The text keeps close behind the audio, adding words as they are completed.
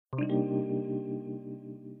But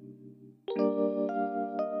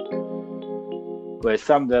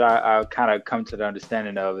something that I kind of come to the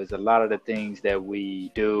understanding of is a lot of the things that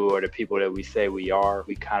we do or the people that we say we are,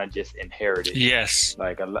 we kind of just inherited. Yes.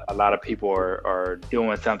 Like a lot of people are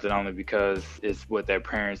doing something only because it's what their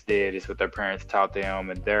parents did, it's what their parents taught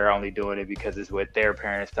them, and they're only doing it because it's what their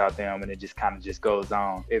parents taught them, and it just kind of just goes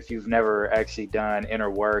on. If you've never actually done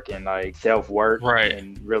inner work and like self work, Right.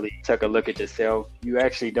 and really took a look at yourself, you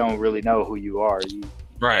actually don't really know who you are.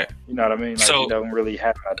 Right. You know what I mean? Like, So- you don't really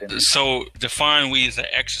have identity. So define we as an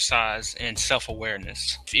exercise in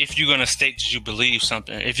self-awareness. If you're going to state that you believe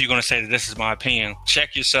something, if you're going to say that this is my opinion,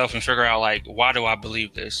 check yourself and figure out, like, why do I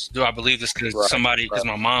believe this? Do I believe this because because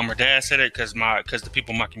my mom or dad said it, because the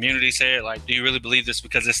people in my community say it? Like, do you really believe this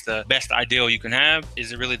because it's the best ideal you can have?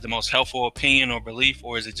 Is it really the most helpful opinion or belief,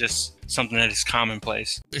 or is it just something that is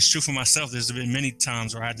commonplace? It's true for myself. There's been many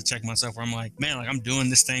times where I had to check myself where I'm like, man, like I'm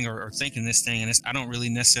doing this thing or thinking this thing, and I don't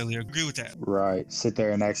really necessarily agree with that. Right. Sit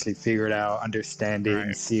there and actually figure it out, understand it,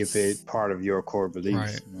 and see if it's part of your core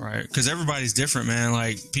beliefs. Right. Because everybody's different, man.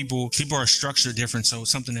 Like people are structured different. So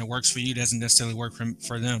something that works for you doesn't necessarily work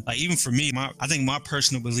for them. Like even for me, I think my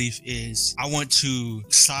personal belief is I want to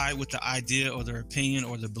side with the idea or the opinion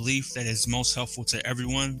or the belief that is most helpful to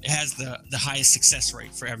everyone. It has the highest success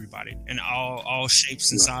rate for everybody in all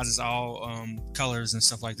shapes and sizes, all colors and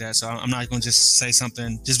stuff like that. So I'm not going to just say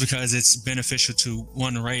something just because it's beneficial to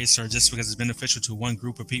one race or just because it's beneficial to one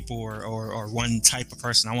group of people or one type of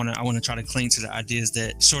person. I want to try to cling to the ideas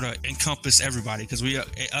that sort of encompass everybody, because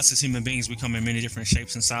us as human beings, we come in many different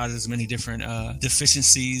shapes and sizes, many different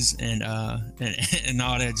deficiencies and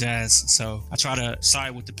all that jazz. So I try to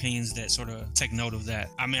side with opinions that sort of take note of that.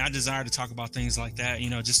 I mean, I desire to talk about things like that,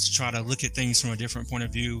 just to try to look at things from a different point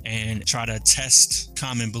of view and try to test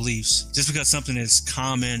common beliefs. Just because something is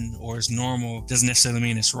common or is normal doesn't necessarily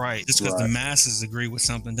mean it's right. Just because the masses agree with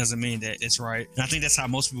something doesn't mean that it's right. And I think that's how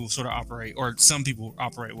most people sort of operate, or some people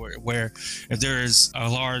operate, where if there is a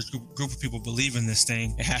large group of people believe in this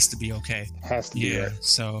thing, it has to be okay. It has to be right.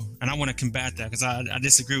 So, and I want to combat that because I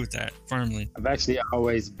disagree with that firmly. I've actually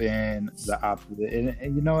always been the opposite, and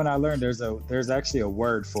and I learned there's actually a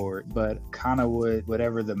word for it, but kind of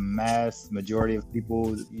whatever the mass majority of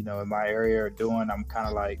people in my area are doing, I'm kind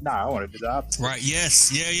of like, nah, I want to do the opposite. Right.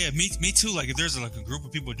 Yes. Yeah. Me too. Like if there's like a group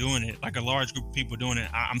of people doing it, like a large group of people doing it,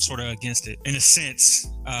 I'm sort of against it in a sense.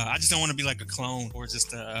 I just don't want to be like a clone or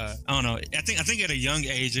just I don't know. I think at a young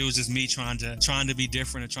age it was just me trying to be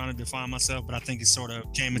different and trying to define myself. But I think it sort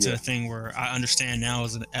of came into a thing where I understand now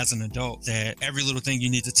as an adult that every little thing you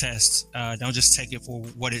need to test. Don't just take it for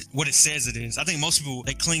what it says it is. I think most people,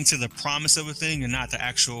 they cling to the promise of a thing and not the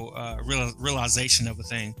actual realization of a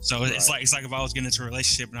thing. So it's like if I was getting into a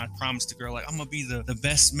relationship and I promised the girl, like, I'm gonna be the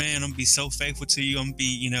best man, I'm gonna be so faithful to you, I'm gonna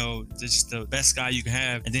be just the best guy you can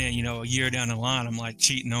have, and then a year down the line I'm like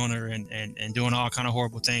cheating on her and doing all kind of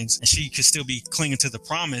horrible things, and she could still be clinging to the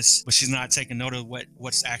promise, but she's not taking note of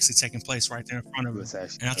what's actually taking place right there in front of her.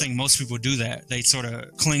 And I think most people do that. They sort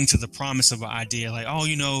of cling to the promise of an idea, like, oh,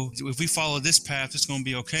 if we follow this path, it's gonna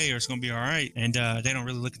be okay, or it's gonna be all right, and they don't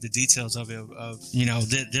really look at the details of it.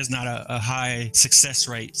 There's not a high success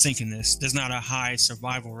rate thinking this. There's not a high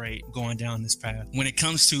survival rate going down this path. When it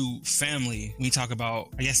comes to family, when you talk about,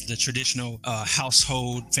 I guess, the traditional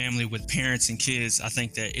household family with parents and kids, I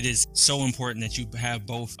think that it is so important that you have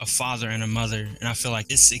both a father and a mother. And I feel like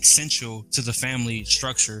it's essential to the family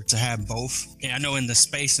structure to have both. And I know in the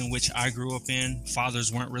space in which I grew up in,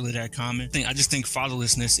 fathers weren't really that common. I just think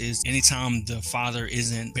fatherlessness is anytime the father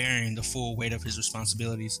isn't bearing the full weight of his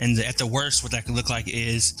responsibilities. And at the worst, what that could look like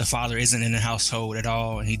is the father isn't in the household at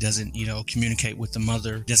all, and he doesn't, communicate with the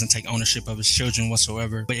mother, doesn't take ownership of his children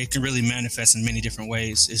whatsoever. But it can really manifest in many different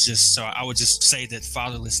ways. It's just, so I would just say that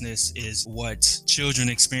fatherlessness is what children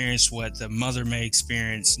experience, what the mother may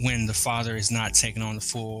experience when the father is not taking on the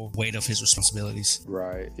full weight of his responsibilities.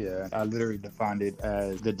 Right. Yeah. I literally defined it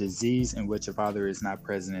as the disease in which a father is not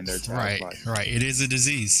present in their child's life. Right. It is a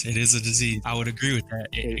disease. I would agree with that.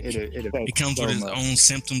 It comes with its own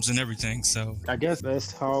symptoms and everything. So I guess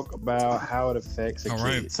let's talk about how it affects a kid.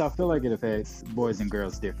 Right. So I feel like it affects boys and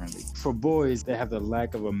girls differently. For boys, they have the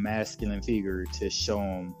lack of a masculine figure to show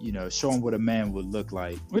them what a man would look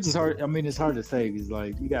like, which is hard. I mean, it's hard to say because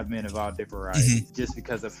you got men of all different varieties. Mm-hmm. Just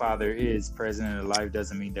because a father is present in their life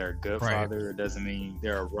doesn't mean they're a good father. It doesn't mean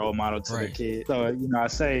they're a role model to the kid. So I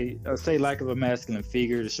say lack of a masculine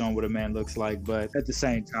figure to show them what a man looks like, but at the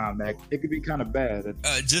same time, that it could be kind of bad.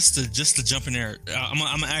 Just to jump in there, I'm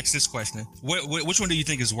gonna ask this question: which one do you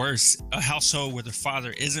think is worse? A household where the father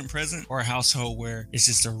father isn't present, or a household where it's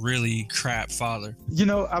just a really crap father? You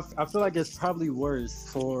know, I feel like it's probably worse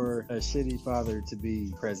for a shitty father to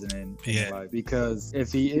be present in your life, because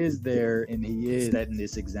if he is there and he is setting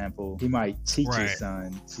this example, he might teach his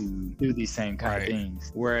son to do these same kind of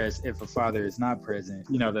things. Whereas if a father is not present,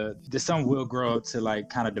 you know, the son will grow up to like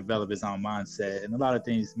kind of develop his own mindset, and a lot of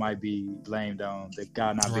things might be blamed on the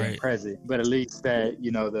guy not being present. But at least that,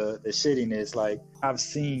 you know, the shittiness, like I've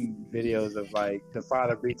seen videos of like the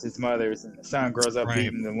father beats his mothers and the son grows up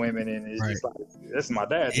beating the women, and it's just like, this is my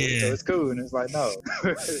dad, so it's cool. And it's like, no,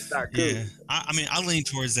 it's not cool. Yeah, I mean, I lean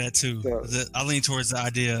towards that too. I lean towards the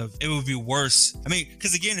idea of it would be worse. I mean,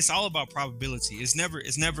 because again, it's all about probability. It's never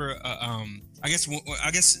I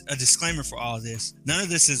guess a disclaimer for all of this. None of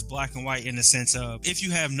this is black and white in the sense of if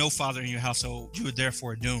you have no father in your household, you are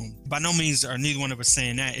therefore doomed. By no means are neither one of us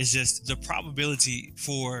saying that. It's just the probability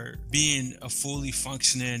for being a fully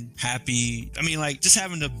functioning, happy, I mean, like just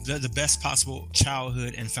having the best possible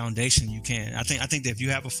childhood and foundation you can. I think that if you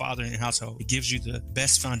have a father in your household, it gives you the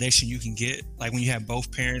best foundation you can get. Like when you have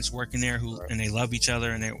both parents working there and they love each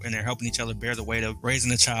other and they're helping each other bear the weight of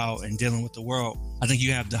raising a child and dealing with the world. I think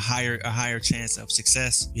you have a higher chance of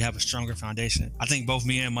success. You have a stronger foundation. I think both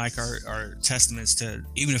me and Mike are testaments to,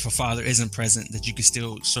 even if a father isn't present, that you can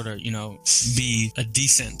still sort of, you know, be a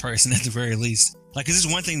decent person at the very least. Like, this is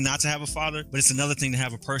one thing not to have a father, but it's another thing to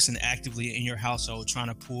have a person actively in your household trying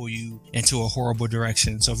to pull you into a horrible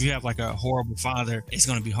direction. So if you have like a horrible father, it's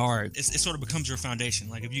going to be hard. It sort of becomes your foundation.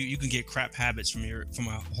 Like if you can get crap habits from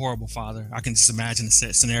a horrible father, I can just imagine the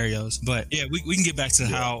set scenarios. But yeah, we can get back to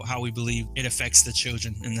how we believe it affects the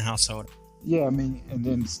children in the household. Yeah, I mean, and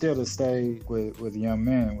then still to stay with young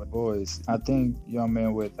men, with boys, I think young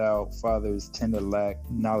men without fathers tend to lack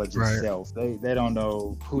knowledge of self. They don't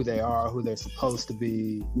know who they are, who they're supposed to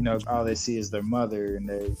be. You know, all they see is their mother, and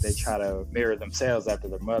they try to mirror themselves after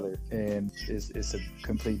their mother. And it's a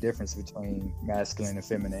complete difference between masculine and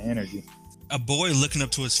feminine energy. A boy looking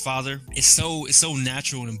up to his father, it's so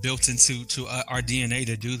natural and built into our DNA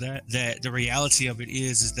to do that the reality of it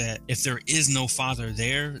is that if there is no father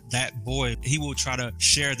there, that boy, he will try to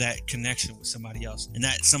share that connection with somebody else. And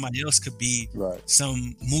that somebody else could be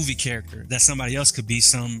some movie character, that somebody else could be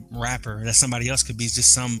some rapper, that somebody else could be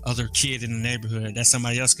just some other kid in the neighborhood, that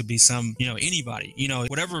somebody else could be some, you know, anybody. You know,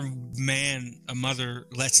 whatever man a mother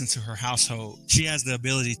lets into her household, she has the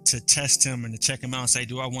ability to test him and to check him out and say,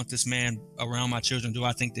 do I want this man around my children? Do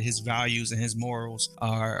I think that his values and his morals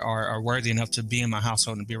are worthy enough to be in my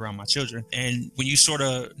household and be around my children? And when you sort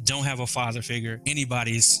of don't have a father figure,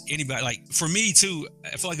 anybody, like for me too,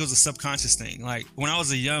 I feel like it was a subconscious thing. Like when I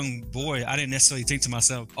was a young boy, I didn't necessarily think to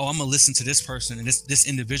myself, oh, I'm gonna listen to this person and this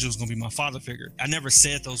individual is gonna be my father figure. I never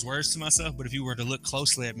said those words to myself, but if you were to look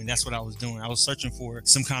closely at me, that's what I was doing. I was searching for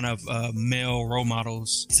some kind of male role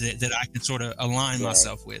models that I can sort of align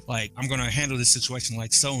myself with. Like, I'm gonna handle this situation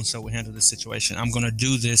like so-and-so would handle this situation. I'm going to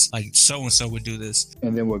do this like so-and-so would do this.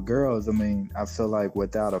 And then with girls, I mean, I feel like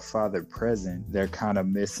without a father present, they're kind of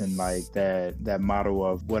missing like that model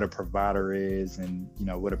of what a provider is and, you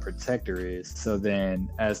know, what a protector is. So then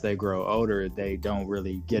as they grow older, they don't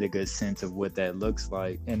really get a good sense of what that looks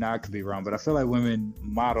like. And I could be wrong, but I feel like women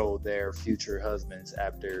model their future husbands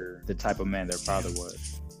after the type of man their father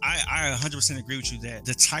was. I 100% agree with you that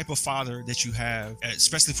the type of father that you have,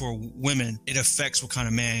 especially for women, it affects what kind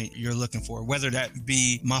of man you're looking for. Whether that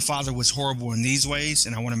be my father was horrible in these ways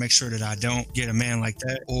and I want to make sure that I don't get a man like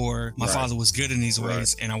that, or my father was good in these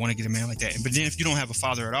ways and I want to get a man like that. But then if you don't have a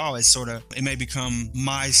father at all, it's sort of, it may become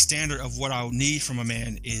my standard of what I need from a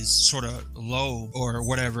man is sort of low or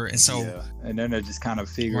whatever. And so, and then they're just kind of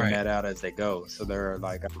figuring that out as they go. So they're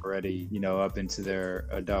like already, you know, up into their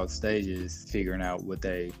adult stages, figuring out what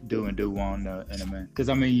they do and do want in a man. Because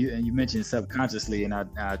I mean, you mentioned subconsciously, and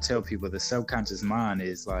I tell people the subconscious mind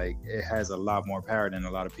is like, it has a lot more power than a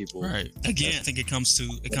lot of people. Right. Again, I think it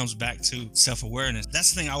comes back to self-awareness.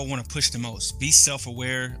 That's the thing I would want to push the most. Be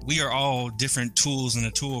self-aware. We are all different tools in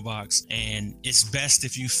a toolbox, and it's best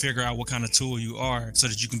if you figure out what kind of tool you are so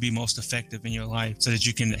that you can be most effective in your life, so that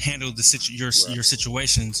you can handle your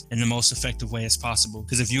situations in the most effective way as possible.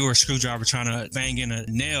 Because if you're a screwdriver trying to bang in a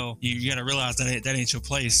nail, you got to realize that ain't your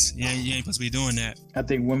place. You ain't supposed to be doing that. I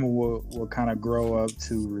think women will kind of grow up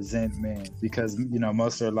to resent men because, you know,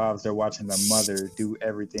 most of their lives they're watching their mother do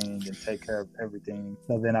everything and take care of everything.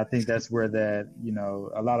 So then I think that's where that, you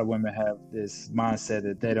know, a lot of women have this mindset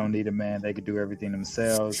that they don't need a man, they could do everything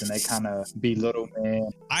themselves, and they kind of belittle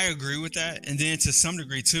men. I agree with that. And then to some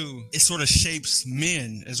degree too, it sort of shapes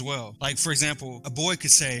men as well. Like, for example, a boy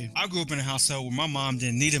could say, I grew up in a household where my mom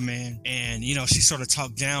didn't need a man, and, you know, she sort of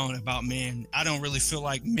talked down about men. I don't really feel like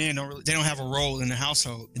like men they don't have a role in the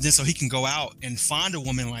household. And then so he can go out and find a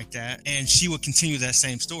woman like that, and she would continue that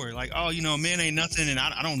same story. Like, oh, you know, a man ain't nothing, and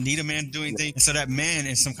I don't need a man to do anything. And so that man,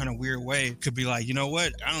 in some kind of weird way, could be like, you know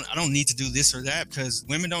what, I don't need to do this or that because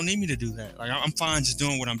women don't need me to do that. Like, I'm fine just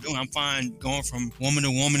doing what I'm doing. I'm fine going from woman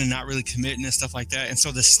to woman and not really committing and stuff like that. And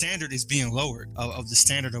so the standard is being lowered of the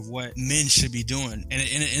standard of what men should be doing. And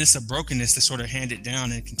it's a brokenness to sort of hand it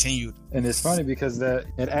down and continue. And it's funny because that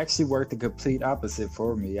it actually worked the complete opposite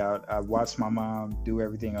for me. I watched my mom do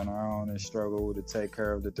everything on her own and struggle to take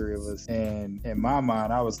care of the three of us. And in my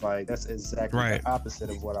mind, I was like, that's exactly the opposite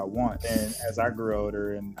of what I want. And as I grew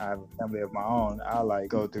older and I have a family of my own, I like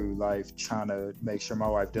go through life trying to make sure my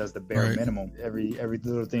wife does the bare minimum. Every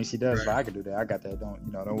little thing she does, but I can do that. I got that.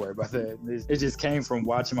 Don't worry about that. It just came from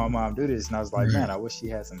watching my mom do this, and I was like, man, I wish she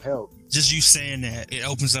had some help. Just you saying that, it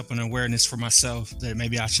opens up an awareness for myself that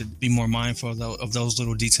maybe I should be more mindful of those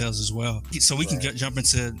little details as well. So we can jump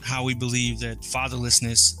into how we believe that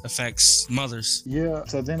fatherlessness affects mothers. Yeah.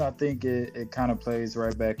 So then I think it kind of plays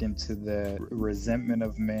right back into the resentment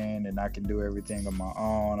of men, and I can do everything on my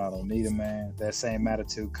own. I don't need a man. That same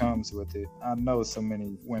attitude comes with it. I know so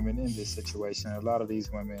many women in this situation. A lot of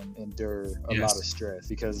these women endure a lot of stress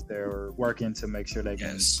because they're working to make sure they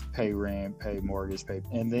can pay rent, pay mortgage,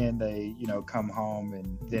 and then they, come home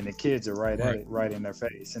and then the kids are right at it, right in their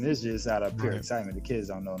face. And it's just out of pure excitement. The kids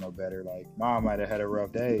don't know no better. Like, mom might have had a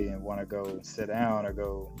rough day and want to go sit down or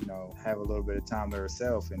go, have a little bit of time to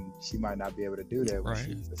herself, and she might not be able to do that when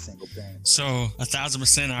she's a single parent. So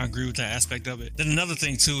 1,000% I agree with that aspect of it. Then another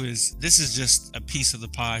thing too is this is just a piece of the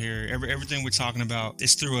pie here. Everything we're talking about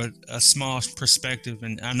is through a small perspective,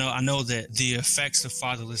 and I know that the effects of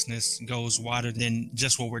fatherlessness goes wider than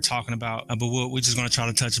just what we're talking about, but we're just going to try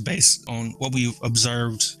to touch base on what we've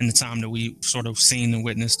observed in the time that we sort of seen and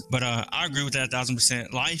witnessed. But I agree with that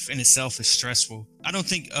 1,000%. Life in itself is stressful. I don't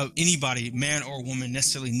think anybody, man or woman,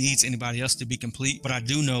 necessarily needs anybody else to be complete, but I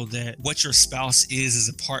do know that what your spouse is as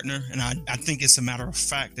a partner, and I think it's a matter of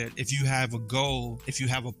fact that if you have a goal, if you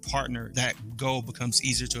have a partner, that goal becomes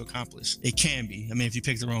easier to accomplish. It can be. I mean, if you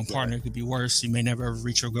pick the wrong partner, it could be worse. You may never ever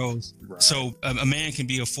reach your goals. So a man can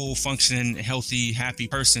be a full functioning, healthy, happy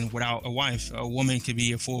person without a wife. A woman can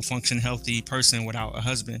be a full functioning, healthy person without a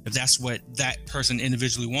husband. If that's what that person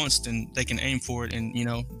individually wants, then they can aim for it and,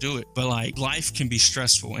 do it. But like, life can be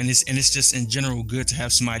stressful, and it's just in general good to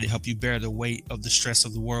have somebody to help you bear the weight of the stress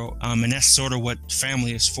of the world. And that's sort of what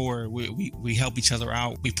family is for. We help each other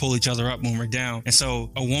out. We pull each other up when we're down. And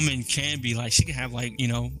so a woman can be like, she can have like,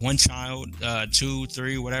 one child, 2,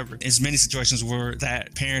 3, whatever. There's many situations where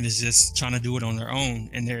that parent is just trying to do it on their own,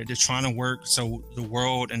 and they're trying to work. So the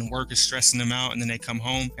world and work is stressing them out, and then they come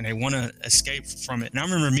home and they want to escape from it. And I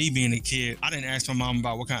remember me being a kid, I didn't ask my mom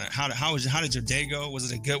about what kind of, how did your day go?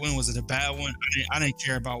 Was it a good one? Was it a bad one? I didn't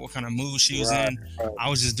care about what kind of mood she was in. I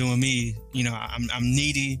was just doing me. I'm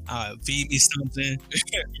needy. Feed me something.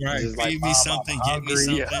 Feed me something. Get me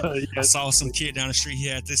something. I saw some kid down the street. He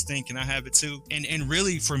had this thing. Can I have it too? And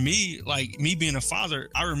really, for me, like me being a father,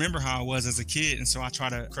 I remember how I was as a kid, and so I try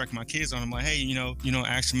to correct my kids on. I'm like, hey,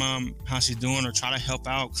 ask your mom how she's doing, or try to help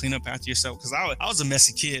out, clean up after yourself. Because I was a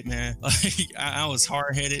messy kid, man. Like I was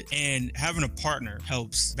hard headed, and having a partner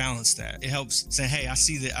helps balance that. It helps say, hey, I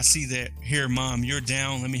see that. Here, mom, you're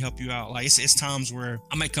down. Let me help you out. Like it's times where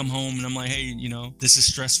I might come home and I'm like, hey, this is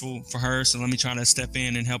stressful for her, so let me try to step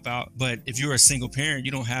in and help out. But if you're a single parent,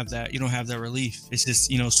 you don't have that. You don't have that relief. It's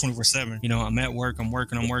just, it's 24/7. I'm at work, I'm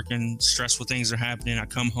working, stressful things are happening. I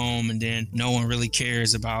come home and then no one really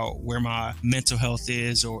cares about where my mental health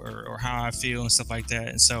is or how I feel and stuff like that.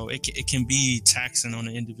 And so it can be taxing on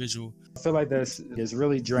the individual. I feel like that's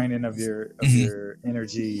really draining of your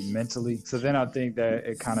energy mentally. So then I think that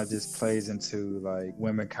it kind of just plays into like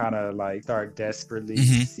women kind of like start desperately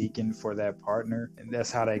seeking for that partner, and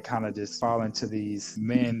that's how they kind of just fall into these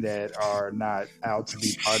men that are not out to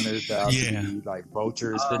be partners, they're out to be like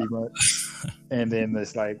vultures pretty much. And then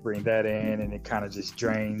let's like bring that in, and it kind of just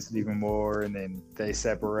drains even more, and then they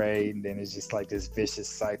separate, and then it's just like this vicious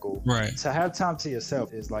cycle. Right. To have time to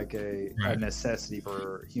yourself is like a necessity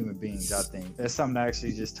for human beings. I think that's something I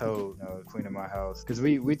actually just told Queen of my house, because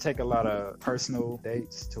we take a lot of personal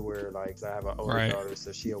dates to where like I have an older daughter,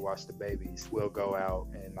 so she'll watch the babies. We'll go out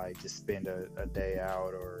and like just spend a day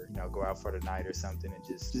out, or go out for the night or something, and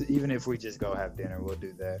just even if we just go have dinner, we'll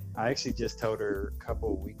do that. I actually just told her a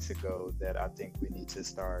couple of weeks ago that I think think we need to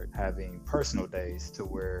start having personal days to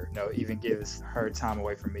where, even gives her time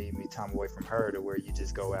away from me time away from her, to where you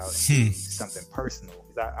just go out and do something personal.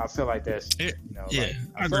 I feel like that's, I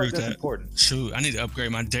I agree with that's that. important. Shoot, I need to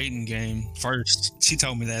upgrade my dating game first. She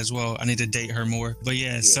told me that as well. I need to date her more. But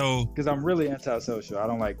so because I'm really antisocial. I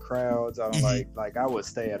don't like crowds. I don't like I would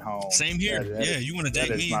stay at home. Same here. You want to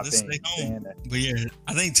date me? Let's stay home. But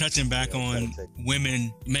I think touching back on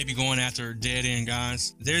women maybe going after dead end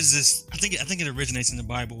guys. There's this. I think it originates in the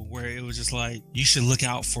Bible, where it was just like, you should look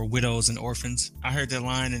out for widows and orphans. I heard that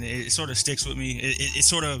line and it sort of sticks with me. It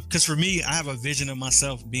sort of, because for me, I have a vision of myself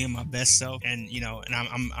being my best self, and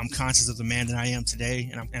I'm conscious of the man that I am today,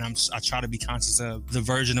 and I try to be conscious of the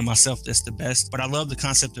version of myself that's the best. But I love the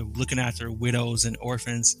concept of looking after widows and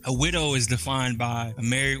orphans. A widow is defined by a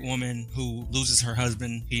married woman who loses her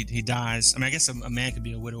husband. He dies. I mean, I guess a man could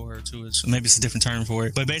be a widower too. So maybe it's a different term for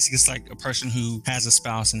it. But basically, it's like a person who has a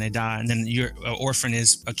spouse and they die, and then an orphan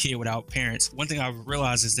is a kid without parents. One thing I've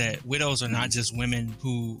realized is that widows are not just women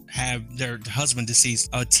who have their husband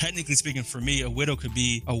deceased. Technically speaking, for me, a widow could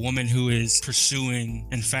be a woman who is pursuing,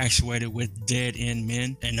 infatuated with dead end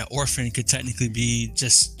men, and an orphan could technically be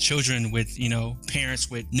just children with parents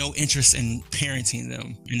with no interest in parenting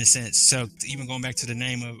them, in a sense. So even going back to the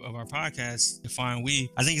name of our podcast, Define We,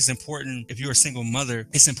 I think it's important, if you're a single mother,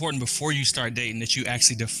 it's important before you start dating that you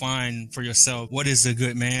actually define for yourself, what is a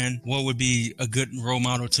good man, what would be a good role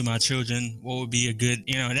model to my children, what would be a good,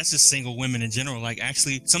 and that's just single women in general. Like,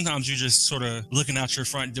 actually, sometimes you're just sort of looking out your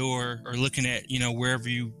front door or looking at, wherever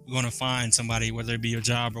you're going to find somebody, whether it be your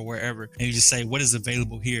job or wherever, and you just say, what is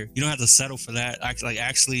available here? You don't have to settle for that.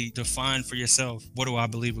 Actually define for yourself, what do I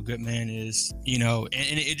believe a good man is? And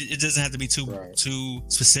it doesn't have to be too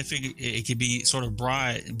specific. It could be sort of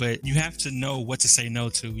broad, but you have to know what to say no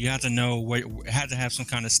to. You have to know have to have some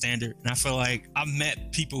kind of standard. And I feel like I've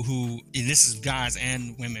met people who, and this is guys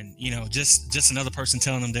and women, just another person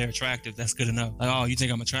telling them they're attractive, that's good enough. Like, oh, you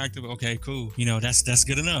think I'm attractive? Okay, cool. That's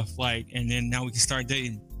good enough. Like, and then now we can start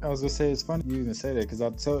dating. I was gonna say, it's funny you even say that, because I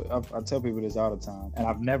tell people this all the time, and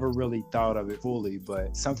I've never really thought of it fully,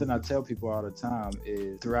 but something I tell people all the time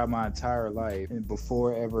is, throughout my entire life and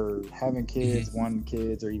before ever having kids, wanting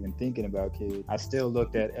kids, or even thinking about kids, I still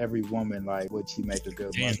looked at every woman like, would she make a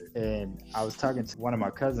good mother? And I was talking to one of my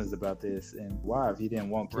cousins about this, and why, if he didn't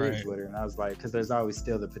want kids with her, and I was like, because there's always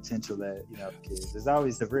still the potential that kids, there's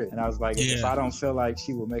always the risk, and I was like, if I don't feel like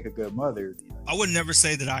she will make a good mother, I would never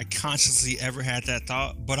say that I consciously ever had that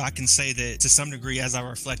thought, but I can say that to some degree, as I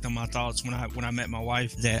reflect on my thoughts when I met my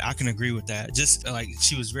wife, that I can agree with that. Just like,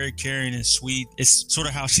 she was very caring and sweet. It's sort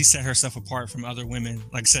of how she set herself apart from other women.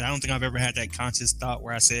 Like I said, I don't think I've ever had that conscious thought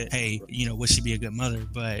where I said, hey, would she be a good mother?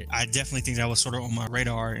 But I definitely think that was sort of on my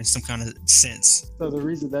radar in some kind of sense. So the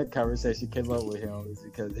reason that conversation came up with him is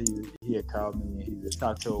because he had called me and he had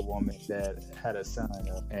talked to a woman that had a son,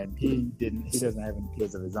 and he doesn't have any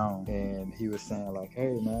kids of his own, and he was saying like,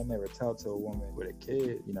 hey man, I never talked to a woman with a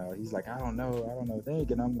kid. He's like, I don't know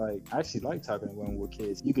think. And I'm like, I actually like talking to women with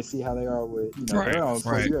kids. You can see how they are with their own.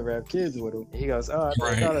 Before you ever have kids with them. He goes, oh, I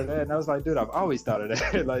never thought of that. And I was like, dude, I've always thought of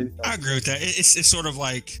that. Like, I agree with that. It's sort of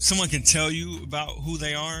like, someone can tell you about who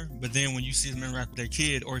they are, but then when you see them interact with their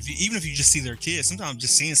kid, or even if you just see their kid, sometimes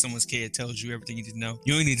just seeing someone's kid tells you everything you need to know.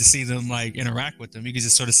 You don't need to see them like interact with them. You can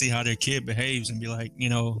just sort of see how their kid behaves and be like,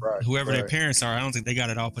 whoever their parents are, I don't think they got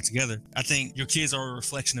it all put together. I think your kids are a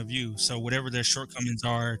reflection of you. So whatever their shortcomings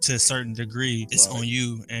are to a certain degree, it's on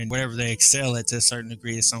you. And whatever they excel at to a certain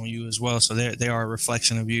degree, it's on you as well. So they are a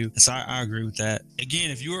reflection of you. So I agree with that.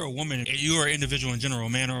 Again, if you're a woman, you are an individual in general, a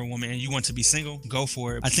man or a woman, and you want to be single, go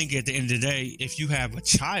for it. I think at the end of the day, if you have a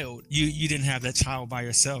child, you didn't have that child by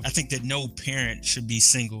yourself. I think that no parent should be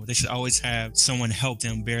single. They should always have someone help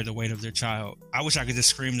them bear the weight of their child. I wish I could just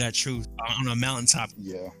scream that truth on a mountaintop.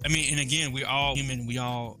 Yeah. I mean, and again, we all human, we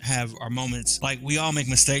all have our moments. Like, we all make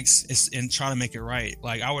mistakes and try to make it right.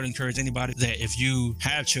 Like, I would encourage anybody that if you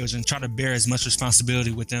have children, try to bear as much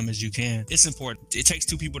responsibility with them as you can. It's important. It takes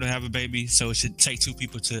two people to have a baby, so it should take two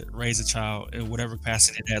people to raise a child in whatever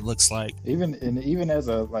capacity that looks like. Even as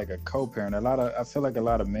a co-parent, I feel like a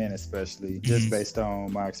lot of men, especially just based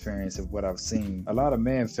on my experience of what I've seen, a lot of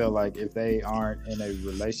men feel like if they aren't in a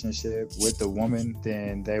relationship with the woman,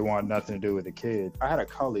 then they want nothing to do with the kid. I had a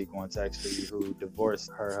colleague once actually who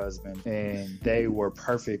divorced her husband, and they were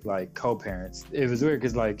perfect like co-parents. It was was weird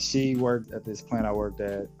because like she worked at this plant I worked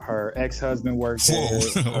at. Her ex-husband worked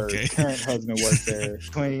there. Her Okay. current husband worked there.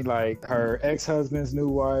 Between like her ex-husband's new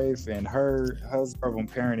wife and her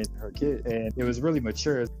husband parented her kid, and it was really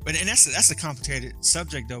mature. But and that's a complicated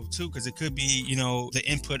subject though too, because it could be, you know, the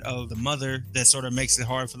input of the mother that sort of makes it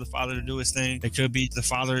hard for the father to do his thing. It could be the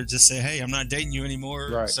father just say, "Hey, I'm not dating you anymore."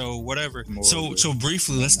 Right. So whatever. So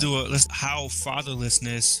briefly, let's how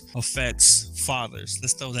fatherlessness affects fathers.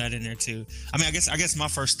 Let's throw that in there too. I mean, I guess my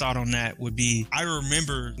first thought on that would be, I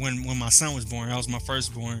remember when my son was born, I was my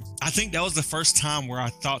firstborn. I think that was the first time where I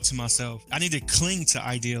thought to myself, I need to cling to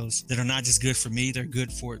ideals that are not just good for me, they're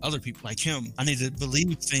good for other people like him. I need to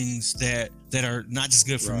believe things that are not just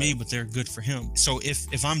good for me, but they're good for him. So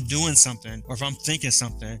if I'm doing something, or if I'm thinking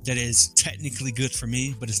something that is technically good for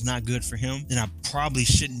me, but it's not good for him, then I probably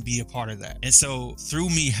shouldn't be a part of that. And so through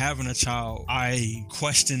me having a child, I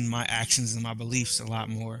questioned my actions and my beliefs a lot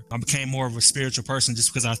more. I became more of a spiritual person just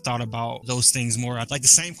because I thought about those things more. Like the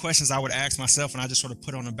same questions I would ask myself and I just sort of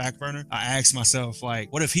put on the back burner, I asked myself,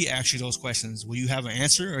 like, what if he asked you those questions? Will you have an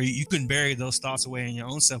answer? Or you couldn't bury those thoughts away in your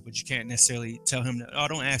own self, but you can't necessarily tell him that, oh,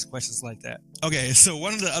 don't ask questions like that. Okay, so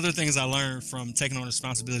one of the other things I learned from taking on the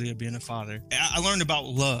responsibility of being a father, I learned about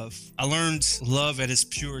love. I learned love at its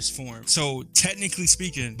purest form. So technically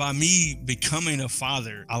speaking, by me becoming a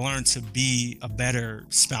father, I learned to be a better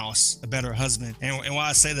spouse, a better husband. And why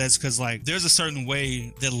I say that is because, like, there's a certain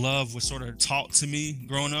way that love was sort of taught to me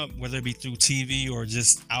growing up, whether it be through TV or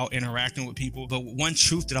just out interacting with people. But one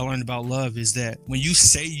truth that I learned about love is that when you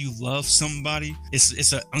say you love somebody,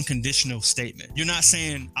 it's an unconditional statement. You're not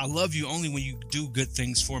saying, I love you only when you do good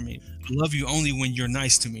things for me. I love you only when you're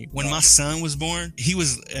nice to me. When my son was born, he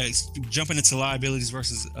was jumping into liabilities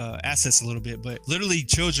versus assets a little bit, but literally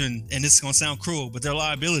children, and this is gonna sound cruel, but they're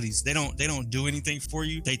liabilities. They don't do anything for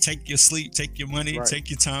you. They take your sleep, take your money, take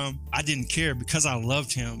your time. I didn't care because I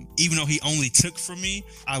loved him. Even though he only took from me,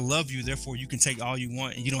 I love you, therefore you can take all you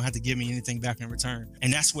want and you don't have to give me anything back in return.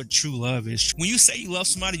 And that's what true love is. When you say you love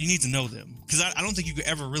somebody, you need to know them. Because I don't think you could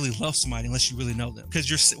ever really love somebody unless you really know them.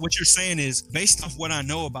 Because what you're saying is, based off what I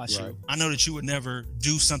know about you, I know that you would never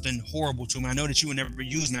do something horrible to me. I know that you would never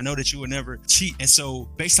use me. I know that you would never cheat. And so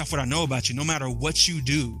based off what I know about you, no matter what you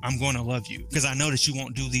do, I'm going to love you because I know that you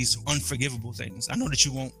won't do these unforgivable things. I know that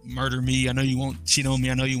you won't murder me. I know you won't cheat on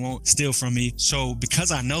me. I know you won't steal from me. So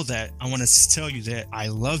because I know that, I want to tell you that I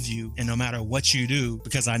love you, and no matter what you do,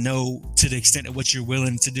 because I know to the extent of what you're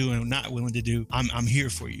willing to do and not willing to do, I'm here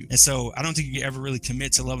for you. And so I don't think you can ever really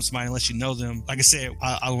commit to loving somebody unless you know them. Like I said,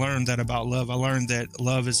 I learned that about love. I learned that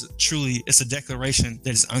love is truly, it's a declaration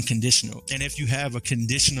that is unconditional. And if you have a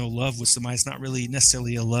conditional love with somebody, it's not really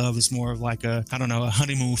necessarily a love. It's more of like a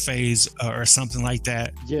honeymoon phase or something like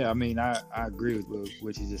that. Yeah, I mean, I agree with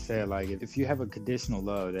what you just said. Like, if you have a conditional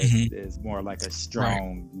love, that is more like a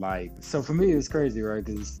strong, like, so for me, it's crazy, right?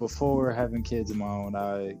 Because before having kids of my own,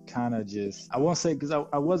 I kind of just, I won't say, because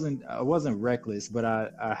I wasn't reckless, but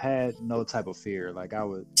I had no type of fear. Like, I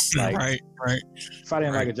would, like, if I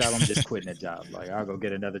didn't like a job, I'm just quitting that job. Like, I'll go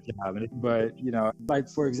get another job. But, you know, like,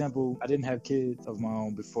 for example, I didn't have kids of my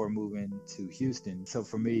own before moving to Houston. So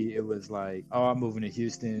for me, it was like, oh, I'm moving to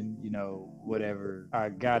Houston, you know, whatever. I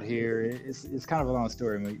got here. It's kind of a long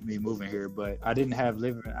story, me moving here, but I had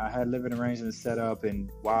living arrangements set up. And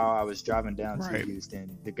while I was driving down to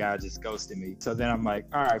Houston, the guy just ghosted me. So then I'm like,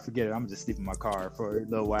 all right, forget it. I'm just sleeping in my car for a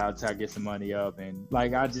little while till I get some money up. And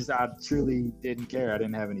like, I truly didn't care. I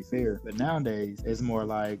didn't have any fear. But nowadays, it's more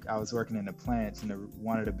like I was working in the plants, and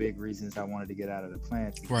one of the big reasons I wanted to get out of the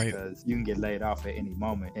plants is because you can get laid off at any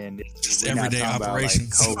moment. And it's just everyday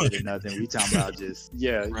operations. About, like, COVID and nothing. We talking about just,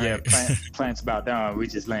 plants about done. We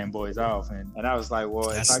just laying boys off. And I was like, well,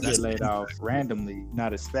 if I get laid off randomly,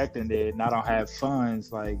 not expecting it, and I don't have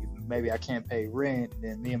funds, like maybe I can't pay rent, and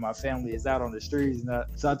then me and my family is out on the streets.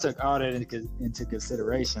 So I took all that into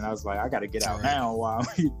consideration. I was like, I got to get out now while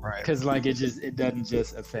because like it doesn't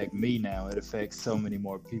just affect me now. It affects so many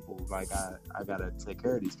more people. Like I got to take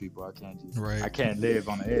care of these people. I can't just I can't live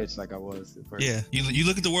on the edge like I was at first. Yeah, you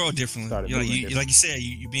look at the world differently. Like you said,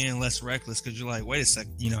 you being less reckless because you're like, wait a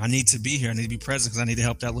second, you know, I need to be here. I need to be present because I need to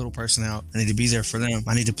help that little person out. I need to be there for them.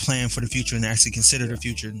 I need to plan for the future and actually consider the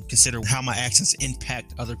future and consider how my actions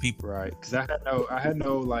impact other people. Right, because I had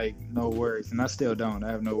no worries, and I still don't.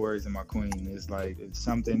 I have no worries in my queen. It's like if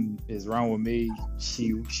something is wrong with me,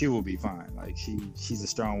 she will be fine. Like she's a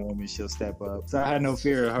strong woman. She'll step up. So I had no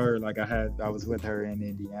fear of her like I was with her in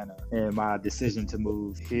Indiana, and my decision to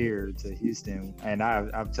move here to Houston, and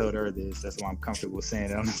I've told her this, that's why I'm comfortable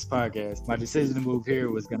saying it on this podcast. My decision to move here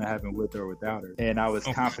was going to happen with or without her, and I was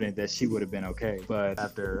confident that she would have been okay. But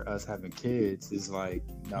after us having kids, it's like,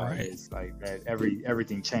 no, it's like that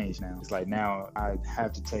everything changed now. It's like now I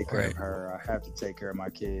have to take care of her. I have to take care of my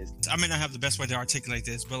kids. I may not have the best way to articulate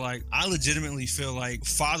this, but like I legitimately feel like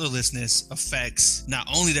fatherlessness affects not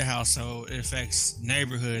only the household, it affects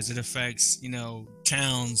neighborhoods, it affects,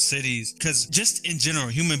 towns, cities, because just in general,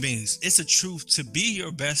 human beings, it's a truth to be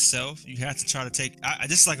your best self. You have to try to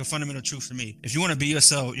this is like a fundamental truth for me. If you want to be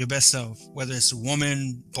yourself, your best self, whether it's a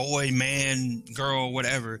woman, boy, man, girl,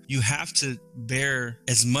 whatever, you have to bear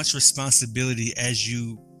as much responsibility as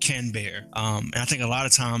you can bear. And I think a lot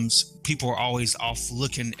of times people are always off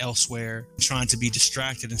looking elsewhere, trying to be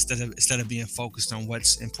distracted instead of being focused on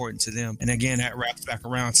what's important to them. And again, that wraps back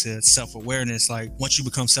around to self-awareness. Like once you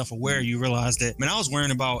become self-aware, you realize that, man, I was worrying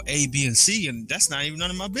about A, B, and C, and that's not even none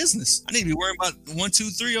of my business. I need to be worrying about 1, 2,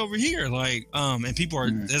 3 over here. Like, and people are,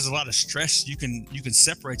 there's a lot of stress you can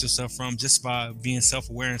separate yourself from just by being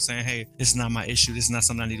self-aware and saying, hey, this is not my issue. This is not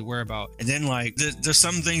something I need to worry about. And then like, there's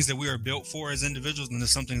some things that we are built for as individuals, and there's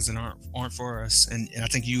some things that aren't for us. And I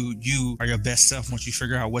think you are your best self once you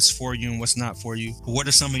figure out what's for you and what's not for you. But what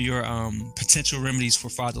are some of your potential remedies for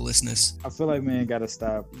fatherlessness? I feel like men got to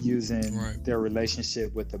stop using their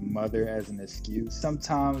relationship with the mother as an excuse.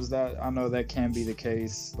 Sometimes that, I know that can be the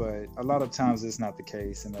case, but a lot of times it's not the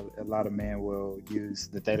case. And a lot of men will use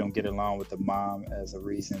that they don't get along with the mom as a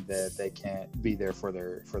reason that they can't be there for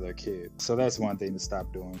their kid. So that's one thing to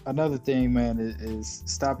stop doing. Another thing, man, is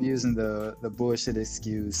stop using the bullshit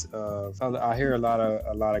excuse of, I hear a lot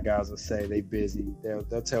of guys will say they busy.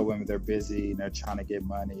 They'll tell women they're busy and they're trying to get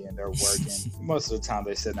money and they're working. Most of the time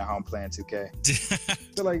they sitting at home playing 2K. I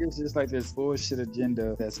feel like it's just like this bullshit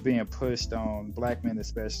agenda that's being pushed on black men,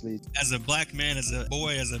 especially. As a black man, as a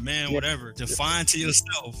boy, as a man, whatever, define to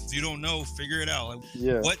yourself. If you don't know, figure it out.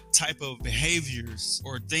 Like, what type of behaviors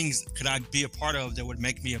or things could I be a part of that would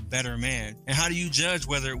make me a better man? And how do you judge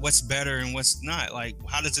what's better and what's not? Like,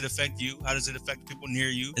 how does it affect you? How does it affect people near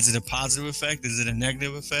you? Is it a positive effect? Is it a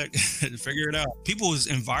negative effect? Figure it out. People's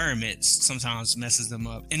environments sometimes messes them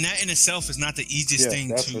up, and that in itself is not the easiest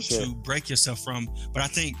thing to break yourself from. But I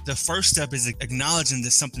think the first step is acknowledging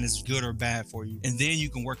that something is good or bad for you, and then you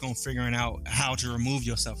can work on figuring out how to remove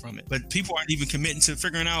yourself from it. But people aren't even committing to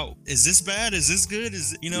figuring out, is this bad? Is this good?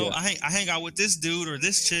 I hang out with this dude or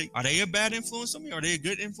this chick. Are they a bad influence on me? Are they a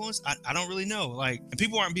good influence? I don't really know. Like, and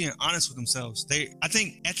people aren't being honest with themselves. I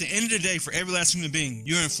think at the end of the day, for every last human being,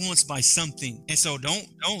 you're influenced by something. And so don't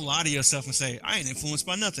lie to yourself and say, I ain't influenced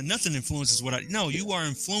by nothing. Nothing influences what no, you are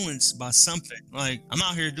influenced by something. Like, I'm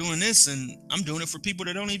out here doing this and I'm doing it for people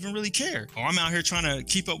that don't even really care. Or I'm out here trying to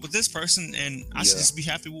keep up with this person and I should just be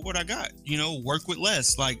happy with what I got. Work with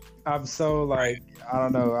less. Like, I'm so like, I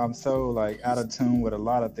don't know, I'm so like out of tune with a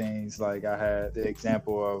lot of things. Like I had the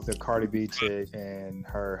example of the Cardi B chick and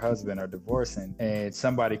her husband are divorcing, and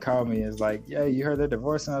somebody called me and was like, yeah, you heard they're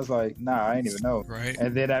divorcing? I was like, nah, I ain't even know. Right.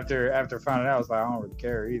 And then after finding out, I was like, I don't really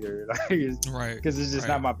care either. Like, because it's just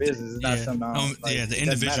not my business. It's not something the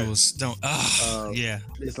individuals don't.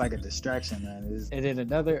 It's like a distraction, man. And then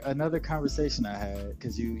another conversation I had,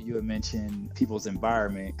 because you had mentioned people's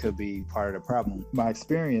environment could be part of the problem. My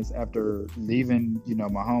experience after leaving,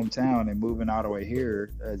 my hometown and moving all the way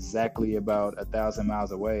here, exactly about 1,000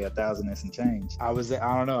 miles away, 1,000 and some change, I was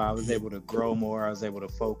able to grow more. I was able to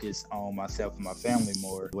focus on myself and my family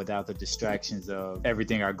more without the distractions of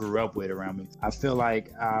everything I grew up with around me. I feel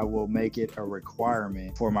like I will make it a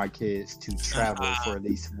requirement for my kids to travel for at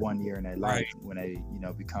least 1 year in their life when they,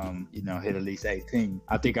 become, hit at least 18.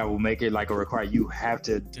 I think I will make it like a requirement. You have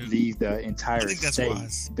to leave the entire state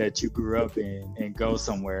that you grew up in and go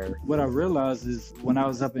somewhere. What I realized is when I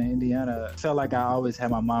was up in Indiana, I felt like I always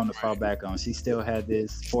had my mom to fall back on. She still had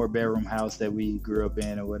this 4-bedroom house that we grew up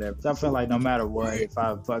in or whatever. So I felt like no matter what, if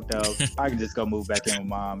I fucked up, I could just go move back in with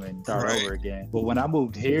mom and start over again. But when I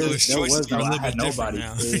moved here, I had nobody.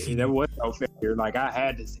 There was no failure. Like, I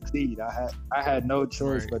had to succeed. I had no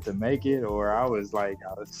choice but to make it, or I was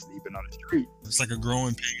sleeping on the street. It's like a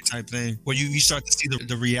growing pain type thing where you start to see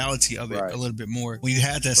the reality of it a little bit more. When you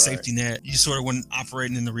had that safety net, you sort of weren't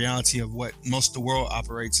operating in the the reality of what most of the world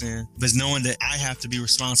operates in, but knowing that I have to be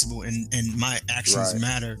responsible and my actions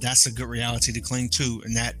matter. That's a good reality to cling to,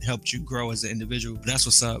 and that helped you grow as an individual. That's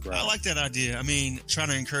what's up. I like that idea. I mean, trying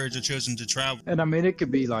to encourage your children to travel. And I mean, it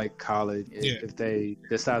could be like college. If they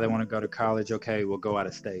decide they want to go to college, okay, we'll go out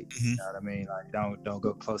of state. You know what I mean? Like, don't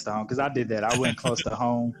go close to home. Because I did that. I went close to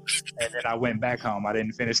home, and then I went back home. I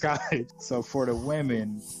didn't finish college. So for the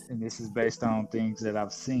women, and this is based on things that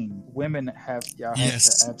I've seen, women have to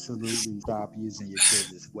absolutely stop using your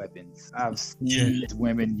kids as weapons. I've seen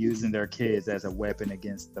women using their kids as a weapon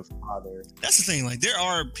against the father. That's the thing. Like, there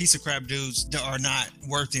are piece of crap dudes that are not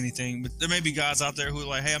worth anything, but there may be guys out there who are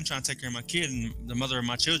like, hey, I'm trying to take care of my kid, and the mother of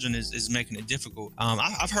my children is making it difficult.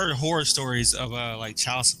 I've heard horror stories of like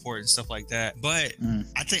child support and stuff like that, but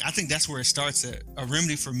I think that's where it starts at. A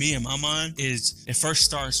remedy for me in my mind is it first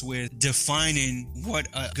starts with defining what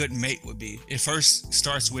a good mate would be. It first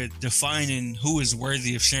starts with defining who is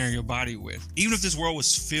worthy of sharing your body with. Even if this world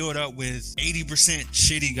was filled up with 80%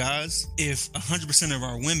 shitty guys, if 100% of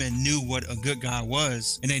our women knew what a good guy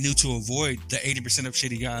was and they knew to avoid the 80% of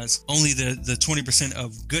shitty guys, only the 20%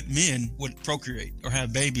 of good men would procreate or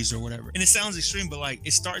have babies or whatever. And it sounds extreme, but like,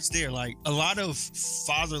 it starts there. Like, a lot of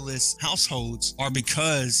fatherless households are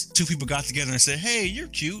because two people got together and said, hey, you're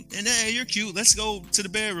cute, and hey, you're cute, let's go to the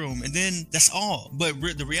bedroom, and then that's all. But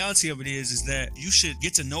the reality of it is that you should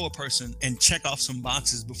get to know a person and check off some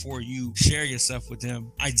boxes before you share yourself with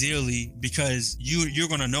them, ideally, because you're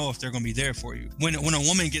going to know if they're going to be there for you. When a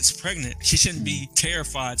woman gets pregnant, she shouldn't be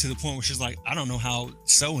terrified to the point where she's like, I don't know how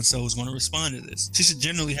so-and-so is going to respond to this. She should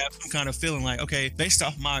generally have some kind of feeling like, okay, based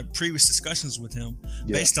off my previous discussions with him,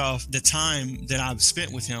 based off the time that I've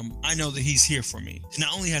spent with him, I know that he's here for me.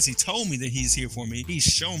 Not only has he told me that he's here for me, he's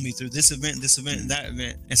shown me through this event, and that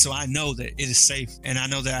event. And so I know that it is safe, and I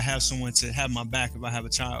know that I have someone to have my back if I have a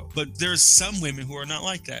child. But there's some women who are not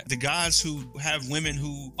like that. The guys who have women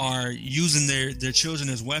who are using their children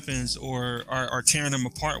as weapons or are tearing them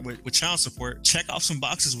apart with child support, check off some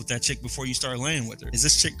boxes with that chick before you start laying with her. Is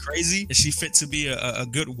this chick crazy? Is she fit to be a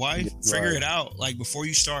good wife? Figure it out. Like, before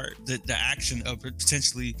you start the action of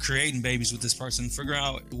potentially creating babies with this person, figure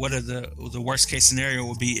out what are the worst case scenario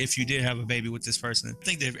would be if you did have a baby with this person. I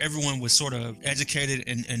think that if everyone was sort of educated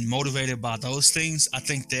and motivated by those things, I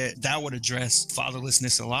think that would address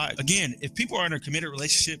fatherlessness a lot. Again, if people are in a committed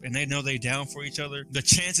relationship and they know they're down for each other, the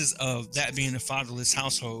chances of that being a fatherless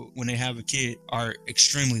household when they have a kid are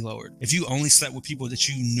extremely lowered. If you only slept with people that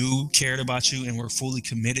you knew cared about you and were fully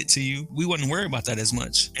committed to you, we wouldn't worry about that as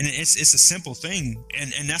much. And it's a simple thing.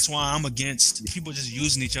 And that's why I'm against people just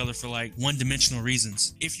using each other for like one-dimensional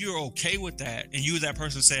reasons. If you're okay with that and you, that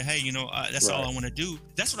person, say, hey, that's all I want to do.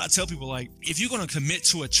 That's what I tell people. Like, if you're going to commit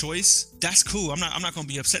to a choice, that's cool. I'm not going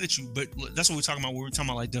to be upset at you, but that's what we're talking about. We're talking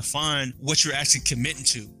about, like, define what you're actually committing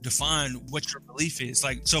to, define what your belief is.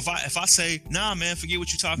 Like, so if I say, nah, man, forget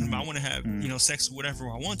what you're talking about, I want to have, sex with whatever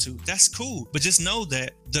I want to, that's cool. But just know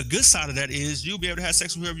that the good side of that is you'll be able to have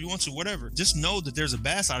sex with whoever you want to, whatever. Just know that there's a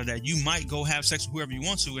bad side of that. You might go have sex with whoever you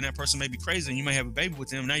want to, and that person may be crazy, and you may have a baby with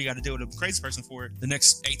them. Now you got to deal with a crazy person for the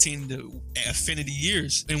next 18 to infinity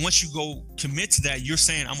years. And once you go commit to that, you're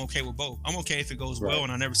saying, I'm okay with both. I'm okay if it goes well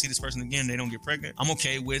and I never see this person again, they don't get pregnant. I'm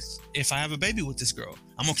okay with if I have a baby with this girl.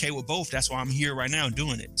 I'm okay with both. That's why I'm here right now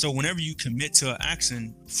doing it. So whenever you commit to an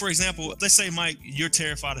action, for example, let's say, Mike, you're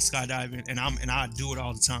terrified of skydiving, and I do it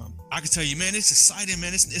all the time. I can tell you, man, it's exciting,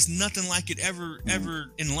 man. It's nothing like it ever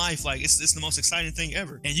in life. Like, it's the most exciting thing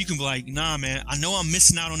ever. And you can be like, nah, man, I know I'm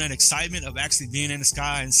missing out on that excitement of actually being in the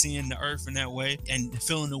sky and seeing the earth in that way and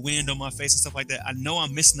feeling the wind on my face and stuff like that. I know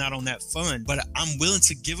I'm missing out on that fun, but I'm willing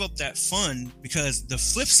to give up that fun, because the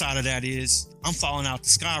flip side of that is I'm falling out the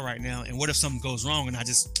sky right now. And what if something goes wrong and I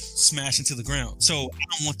just smash into the ground? So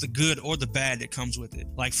I don't want the good or the bad that comes with it.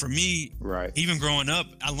 Like, for me, even growing up,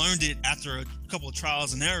 I learned it after a couple of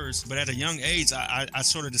trials and errors, but at a young age, I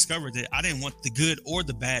sort of discovered that I didn't want the good or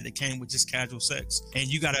the bad that came with just casual sex. And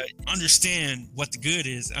you got to understand what the good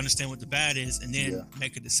is, understand what the bad is, and then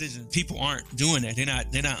make a decision. People aren't doing that.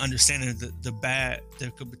 They're not understanding the bad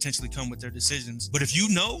that could potentially come with their decisions. But if you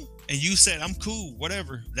know and you said, I'm cool,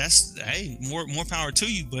 whatever, that's, hey, more power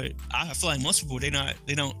to you. But I feel like most people, they don't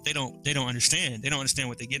understand. They don't understand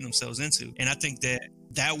what they're getting themselves into. And I think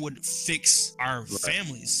that would fix our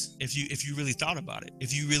families if you really thought about it.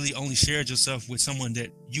 If you really only shared yourself with someone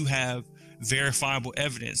that you have verifiable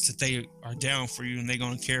evidence that they are down for you and they're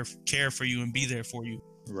going to care for you and be there for you.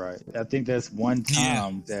 Right. I think that's one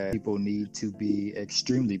time that people need to be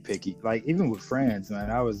extremely picky. Like even with friends,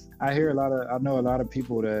 man. I know a lot of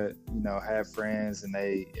people that, have friends and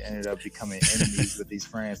they ended up becoming enemies with these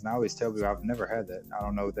friends. And I always tell people I've never had that. I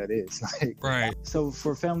don't know what that is. Like, right. So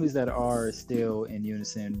for families that are still in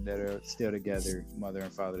unison, that are still together, mother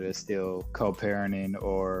and father, that's still co-parenting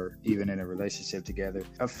or even in a relationship together,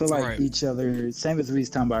 I feel like each other, same as we was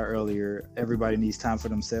talking about earlier, everybody needs time for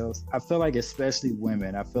themselves. I feel like especially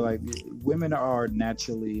women, I feel like women are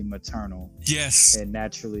naturally maternal. Yes. And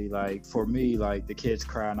naturally, like for me, like the kids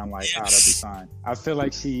cry and I'm like, that'll be fine. I feel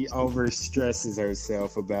like she overstresses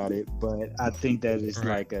herself about it, but I think that is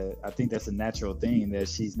I think that's a natural thing that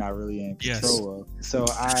she's not really in control of. So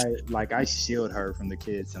I shield her from the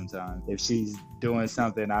kids sometimes. If she's doing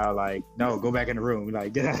something, I'll like, no, go back in the room,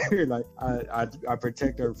 like get out of here. Like I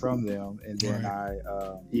protect her from them, and then I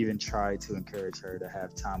even try to encourage her to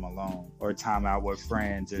have time alone or time out with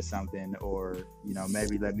friends or something, or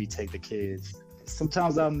maybe let me take the kids.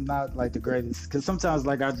 Sometimes I'm not like the greatest, because sometimes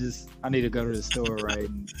like I need to go to the store, right?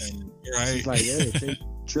 And she's like, yeah, take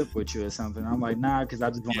a trip with you or something. I'm like, nah, because I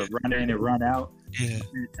just want to run in and run out. Yeah.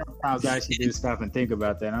 And sometimes I actually do stop and think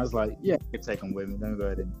about that. And I was like, yeah, I could take them with me. Let me go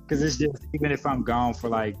ahead and, because it's just, even if I'm gone for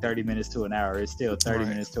like 30 minutes to an hour, it's still 30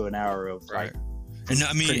 minutes to an hour of like. And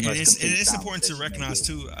I mean, it's important to recognize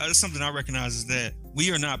too. Something I recognize is that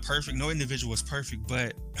we are not perfect. No individual is perfect.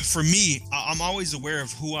 But for me, I'm always aware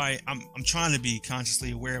of who I'm trying to be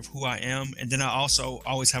consciously aware of who I am. And then I also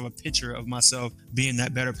always have a picture of myself being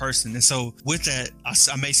that better person. And so with that,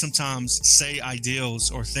 I may sometimes say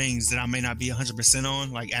ideals or things that I may not be 100%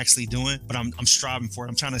 on, like actually doing, but I'm striving for it.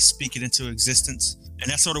 I'm trying to speak it into existence. And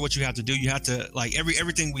that's sort of what you have to do. You have to, like,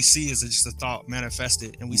 everything we see is just a thought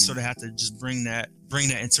manifested. And we sort of have to just bring that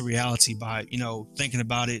into reality by, thinking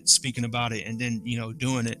about it, speaking about it, and then,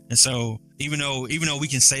 doing it. And so even though we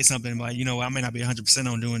can say something like, I may not be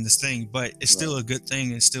 100% on doing this thing, but it's still a good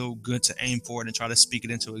thing. It's still good to aim for it and try to speak it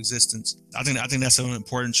into existence. I think that's an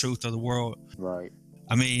important truth of the world. Right.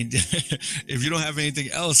 I mean, if you don't have anything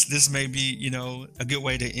else, this may be, a good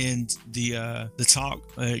way to end the talk.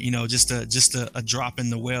 Just a drop in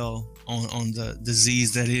the well on the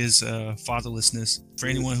disease that is fatherlessness. For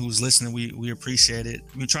anyone who's listening, we appreciate it.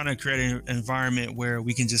 We're trying to create an environment where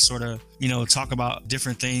we can just sort of, talk about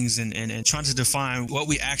different things and trying to define what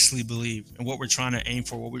we actually believe and what we're trying to aim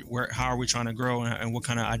for, how are we trying to grow, and what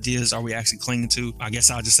kind of ideas are we actually clinging to. I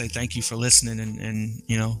guess I'll just say thank you for listening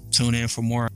and tune in for more.